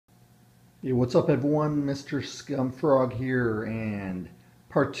Hey, what's up, everyone? Mr. Scumfrog here, and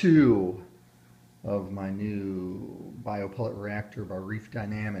part two of my new Biopellet Reactor by Reef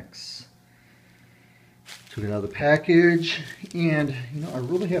Dynamics. Took it out of the package, and I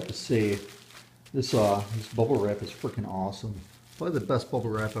really have to say, this bubble wrap is freaking awesome. Probably the best bubble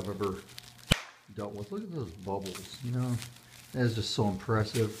wrap I've ever dealt with. Look at those bubbles, that is just so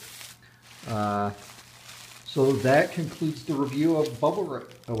impressive. So that concludes the review of bubble wrap.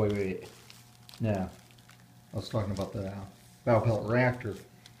 Oh, wait. No, I was talking about the Biopellet Reactor.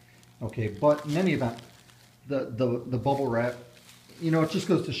 Okay, but in any event, the bubble wrap, it just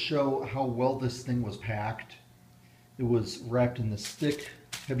goes to show how well this thing was packed. It was wrapped in this thick,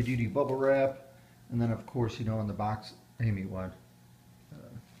 heavy-duty bubble wrap, and then of course, in the box, Amy, what?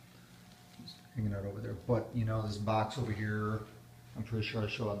 Just hanging out over there. But this box over here, I'm pretty sure I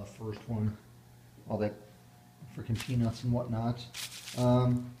showed on the first one, all that freaking peanuts and whatnot.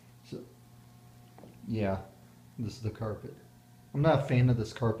 Yeah, this is the carpet. I'm not a fan of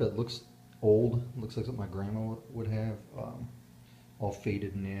this carpet. It looks old. It looks like something my grandma would have. All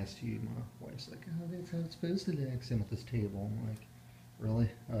faded and nasty. My wife's like, oh, that's how it's supposed to look. Same with this table. I'm like, really?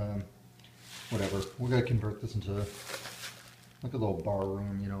 Whatever. We're going to convert this into like a little bar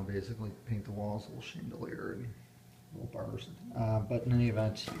room, basically paint the walls, a little chandelier, and a little bar or something. But in any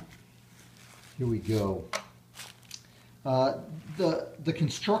event, here we go. The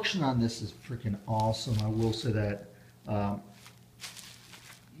construction on this is freaking awesome. I will say that.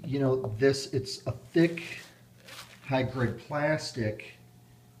 It's a thick, high-grade plastic,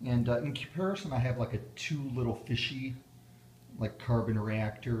 and in comparison, I have like a two little fishy, like carbon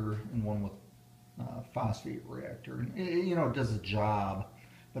reactor and one with phosphate reactor, and it does a job.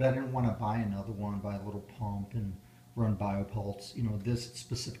 But I didn't want to buy another one, buy a little pump and run biopellets. This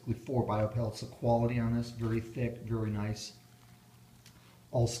specifically for biopellets. The quality on this, very thick, very nice.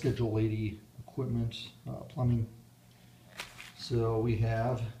 All Schedule 80 equipment, plumbing. So we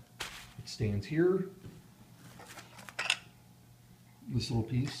have, it stands here, this little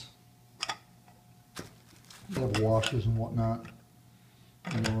piece. You have washers and whatnot.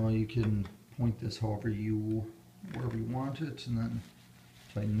 You can point this wherever you want it, and then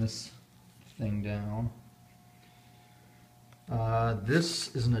tighten this thing down.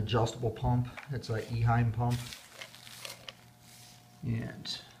 This is an adjustable pump. It's an Eheim pump.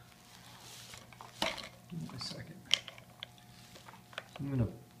 And give me a second. So I'm going to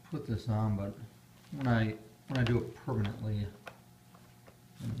put this on, but when I do it permanently,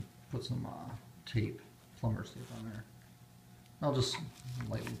 I'm going to put some tape, plumber's tape on there. I'll just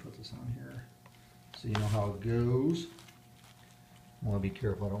lightly put this on here so you know how it goes. I want to be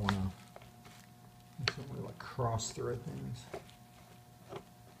careful. I don't want to like cross thread things.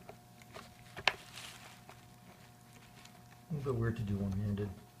 A little bit weird to do one-handed.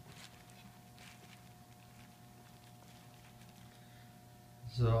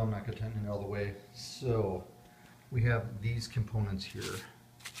 So I'm not going to tighten it all the way. So we have these components here.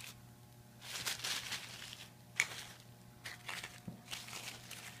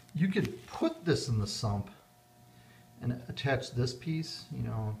 You could put this in the sump and attach this piece,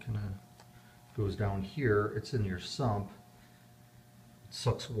 kind of goes down here. It's in your sump. It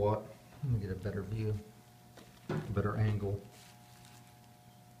sucks water. Let me get a better view. Better angle.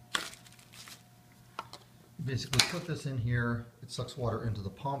 Basically put this in here, it sucks water into the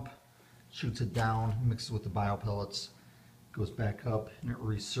pump, shoots it down, mixes with the biopellets, goes back up, and it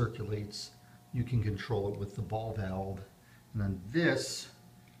recirculates. You can control it with the ball valve. And then this,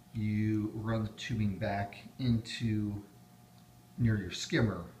 you run the tubing back into near your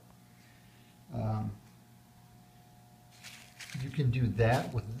skimmer. You can do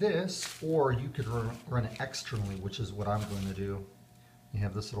that with this, or you could run it externally, which is what I'm going to do. You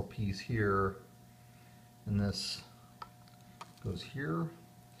have this little piece here, and this goes here,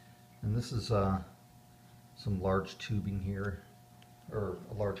 and this is some large tubing here, or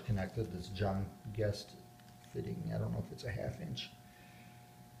a large connected, this John Guest fitting. I don't know if it's a 1/2 inch.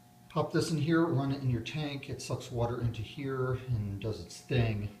 Pop this in here, run it in your tank, it sucks water into here and does its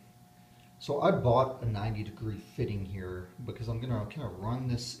thing. So I bought a 90-degree fitting here because I'm going to kind of run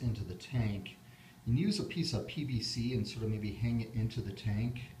this into the tank and use a piece of PVC and sort of maybe hang it into the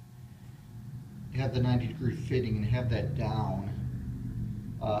tank. Have the 90-degree fitting and have that down.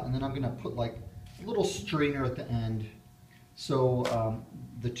 And then I'm going to put like a little strainer at the end. So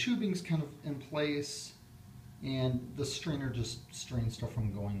the tubing's kind of in place and the strainer just strains stuff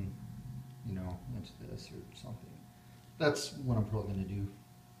from going, into this or something. That's what I'm probably going to do.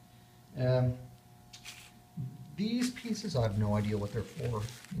 These pieces, I have no idea what they're for.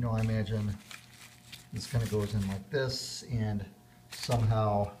 I imagine this kind of goes in like this, and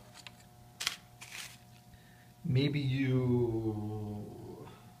somehow maybe you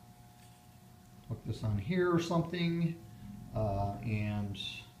hook this on here or something, and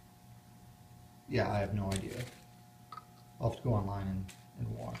yeah, I have no idea. I'll have to go online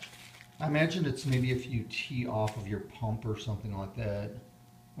and watch. I imagine it's maybe if you tee off of your pump or something like that.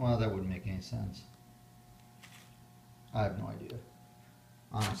 Well, that wouldn't make any sense. I have no idea,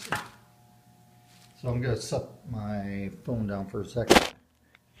 honestly. So I'm going to set my phone down for a second.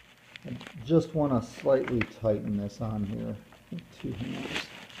 I just want to slightly tighten this on here with 2 hands.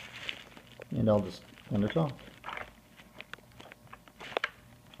 And I'll just turn it off.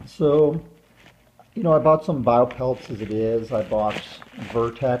 So, you know, I bought some biopellets as it is. I bought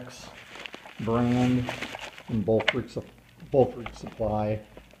Vertex brand from Bulk Rig Supply.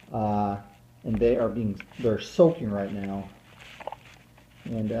 And they're soaking right now.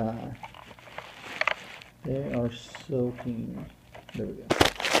 And they are soaking. There we go.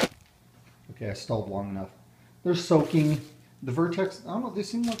 Okay, I stalled long enough. They're soaking. The Vertex, I don't know, they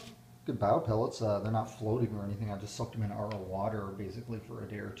seem like good biopellets. They're not floating or anything. I just soaked them in RO water basically for a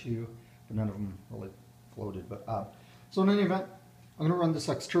day or two, but none of them really floated. But so in any event, I'm going to run this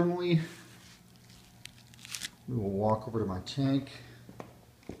externally. We will walk over to my tank.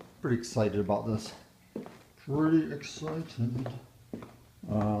 Pretty excited about this. Pretty excited.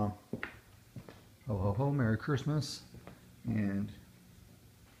 Ho ho ho, Merry Christmas. And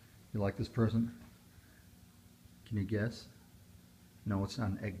you like this present? Can you guess? No, it's not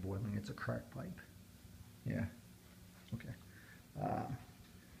an egg boiling, it's a crack pipe. Yeah, okay.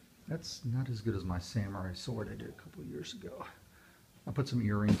 That's not as good as my samurai sword I did a couple years ago. I put some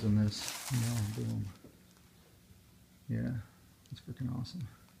earrings in this. Yeah, boom. Yeah, it's freaking awesome.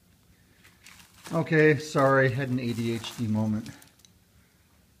 Okay, sorry, had an ADHD moment.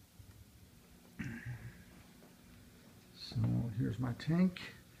 So here's my tank.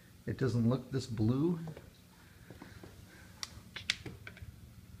 It doesn't look this blue.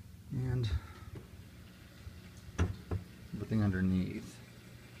 And everything underneath.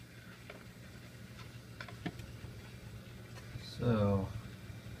 So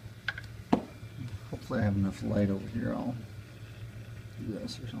hopefully I have enough light over here. I'll do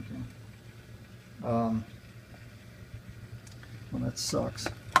this or something. Well, that sucks.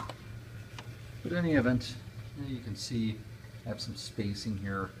 But in any event, you can see I have some spacing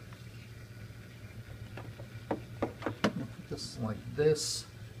here. I'm gonna put this like this,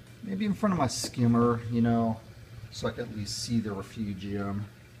 maybe in front of my skimmer, you know, so I can at least see the refugium.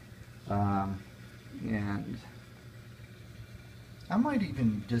 And I might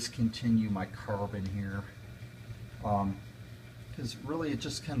even discontinue my carbon here. Because really it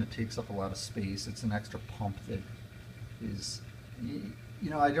just kind of takes up a lot of space. It's an extra pump that is, you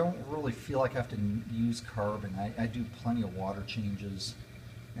know, I don't really feel like I have to use carbon. I do plenty of water changes,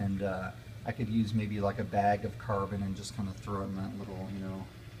 and I could use maybe like a bag of carbon and just kind of throw it in that little, you know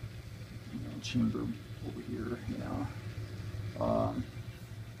chamber over here. You know,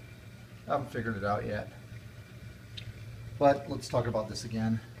 I haven't figured it out yet. But let's talk about this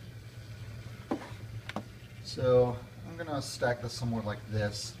again. So I'm gonna stack this somewhere like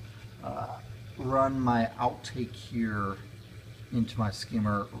this. Run my outtake here into my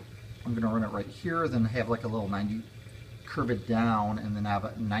skimmer. I'm gonna run it right here, then have like a little 90, curve it down, and then have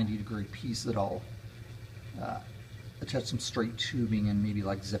a 90-degree piece that I'll attach some straight tubing and maybe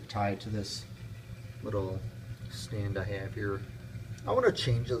like zip tie it to this little stand I have here. I want to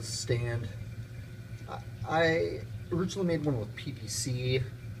change the stand. I originally made one with PVC,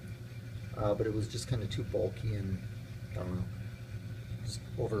 but it was just kind of too bulky and I don't know, just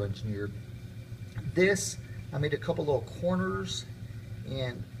over-engineered. This, I made a couple little corners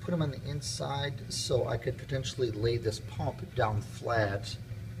and put them on the inside so I could potentially lay this pump down flat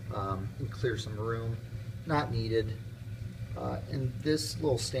and clear some room. Not needed. And this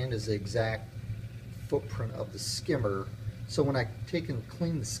little stand is the exact footprint of the skimmer. So when I take and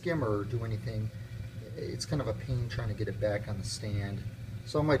clean the skimmer or do anything, it's kind of a pain trying to get it back on the stand.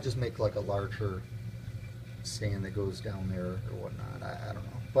 So I might just make like a larger stand that goes down there or whatnot. I don't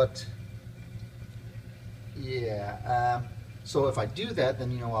know. But yeah, so if I do that,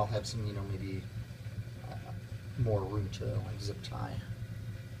 then, you know, I'll have some, you know, maybe more room to like zip tie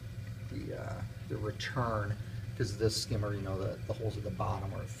the return, because this skimmer, you know, the holes at the bottom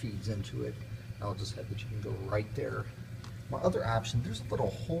where it feeds into it, I'll just have the chicken go right there. My other option, there's a little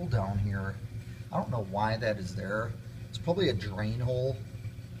hole down here. I don't know why that is there. It's probably a drain hole.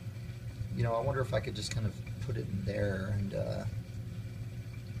 You know, I wonder if I could just kind of put it in there and,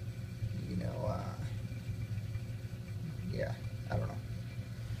 you know, yeah, I don't know.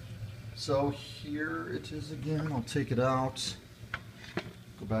 So here it is again. I'll take it out,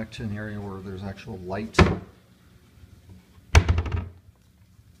 go back to an area where there's actual light.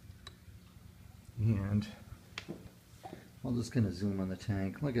 just kind of zoom on the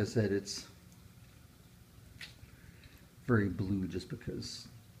tank. Like I said, it's very blue just because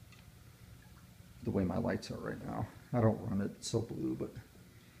the way my lights are right now. I don't run it so blue, but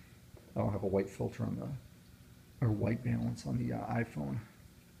I don't have a white filter on the, or white balance on the iPhone.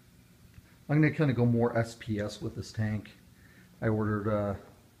 I'm going to kind of go more SPS with this tank. I ordered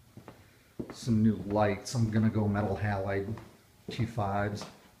some new lights. I'm going to go metal halide T5s.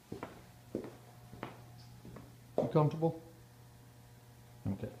 You comfortable?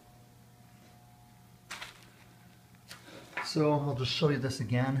 Okay. So I'll just show you this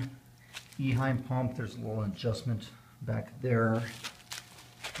again. Eheim pump, there's a little adjustment back there.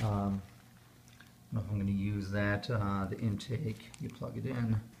 I don't know if I'm going to use that. The intake, you plug it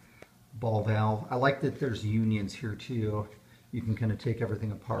in. Ball valve. I like that there's unions here too. You can kind of take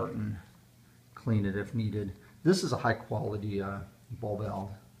everything apart and clean it if needed. This is a high quality ball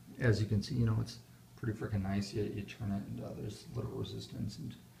valve. As you can see, you know, it's pretty freaking nice. You turn it and there's little resistance.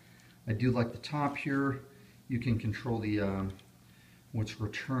 And I do like the top here. You can control the what's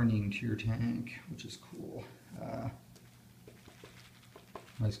returning to your tank, which is cool.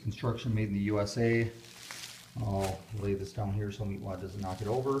 Nice construction, made in the USA. I'll lay this down here so meatwad doesn't knock it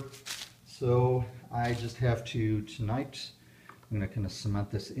over. So I just have to, tonight, I'm going to kind of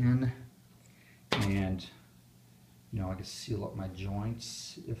cement this in and, you know, I can seal up my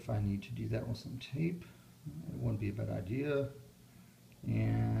joints if I need to do that with some tape. It wouldn't be a bad idea.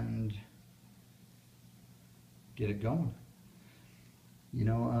 And get it going. You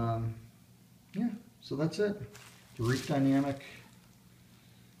know, yeah, so that's it. The Reef Dynamic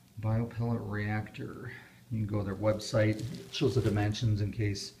Biopellet Reactor. You can go to their website. It shows the dimensions in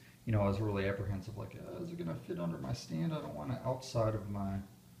case, you know, I was really apprehensive, like, is it going to fit under my stand? I don't want it outside of my,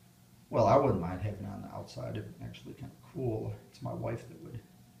 well, I wouldn't mind having it on the outside. It's actually kind of cool. It's my wife that would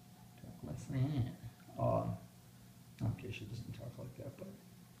talk like that. Okay, she doesn't talk like that, but,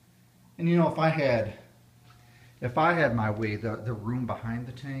 and you know, if I had my way, the room behind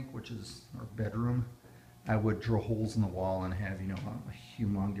the tank, which is our bedroom, I would drill holes in the wall and have, you know, a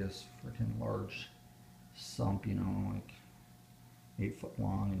humongous freaking large sump, you know, like 8 foot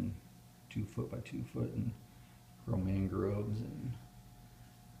long and 2 foot by 2 foot, and grow mangroves and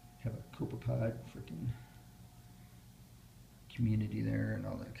have a copepod freaking community there and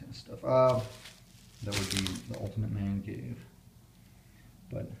all that kind of stuff. That would be the ultimate man cave.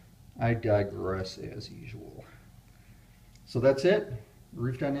 But I digress as usual. So that's it.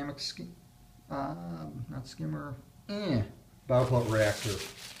 Reef Dynamics, not skimmer, Biopellet Reactor.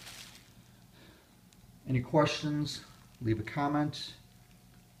 Any questions? Leave a comment,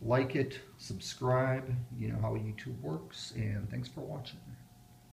 like it, subscribe. You know how YouTube works, and thanks for watching.